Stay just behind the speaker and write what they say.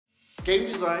Game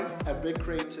Design at Big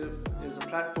Creative is a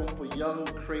platform for young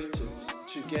creatives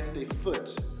to get their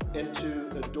foot into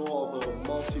the door of a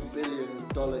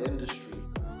multi-billion-dollar industry.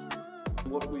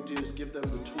 What we do is give them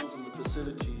the tools and the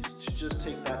facilities to just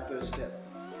take that first step.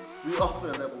 We offer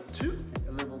a level 2,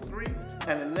 a level 3,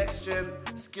 and a next-gen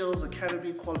skills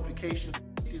academy qualification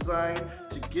design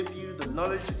to give you the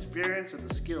knowledge, experience, and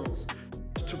the skills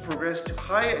to progress to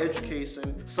higher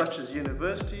education such as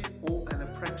university or an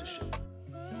apprenticeship.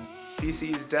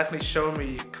 BC has definitely shown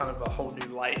me kind of a whole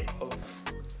new light of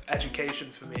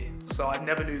education for me. So I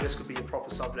never knew this could be a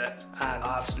proper subject, and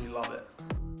I absolutely love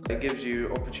it. It gives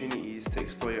you opportunities to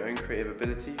explore your own creative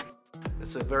ability.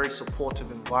 It's a very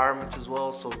supportive environment as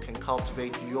well, so it can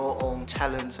cultivate your own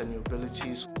talents and your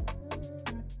abilities.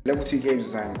 Level 2 Game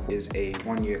Design is a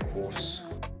one-year course.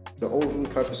 The overall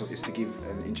purpose of it is to give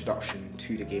an introduction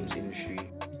to the games industry.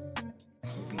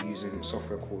 We'll be using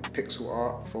software called Pixel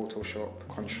Art, Photoshop,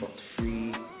 Construct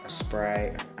 3,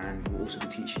 Sprite, and we'll also be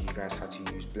teaching you guys how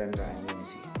to use Blender and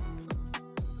Unity.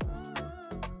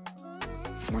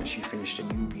 Once you finish, then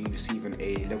you'll be receiving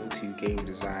a level 2 game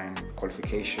design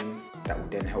qualification that will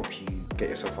then help you get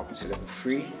yourself up into level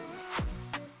 3.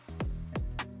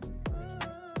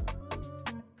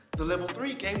 The level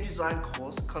 3 game design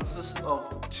course consists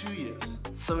of 2 years.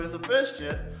 So in the first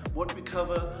year, what we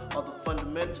cover are the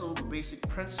fundamental, the basic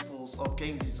principles of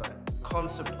game design.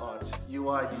 Concept art,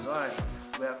 UI design.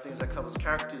 We have things that covers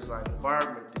character design,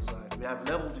 environment design. We have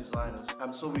level designers.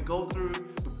 So we go through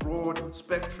the broad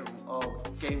spectrum of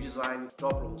game design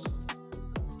job roles.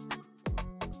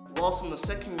 Whilst in the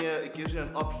second year, it gives you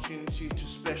an opportunity to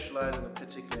specialize in a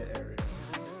particular area.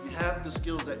 You have the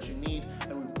skills that you need,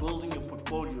 and we're building your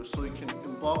portfolio so you can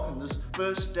embark on this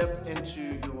first step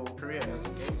into your career as a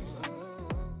game designer.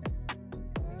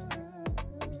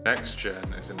 Next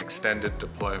Gen is an extended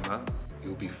diploma.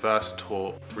 You'll be first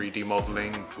taught 3D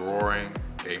modeling, drawing,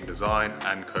 game design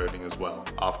and coding as well.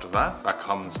 After that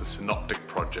comes the synoptic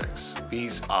projects.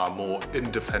 These are more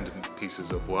independent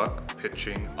pieces of work,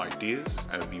 pitching ideas,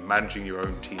 and you'll be managing your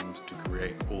own teams to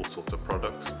create all sorts of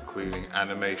products, including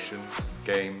animations,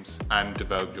 games, and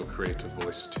develop your creative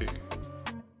voice too.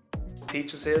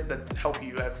 Teachers here that help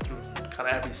you through kind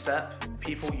of every step.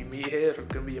 People you meet here are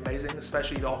going to be amazing,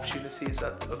 especially the opportunities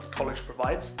that the college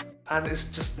provides. And it's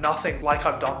just nothing like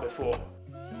I've done before.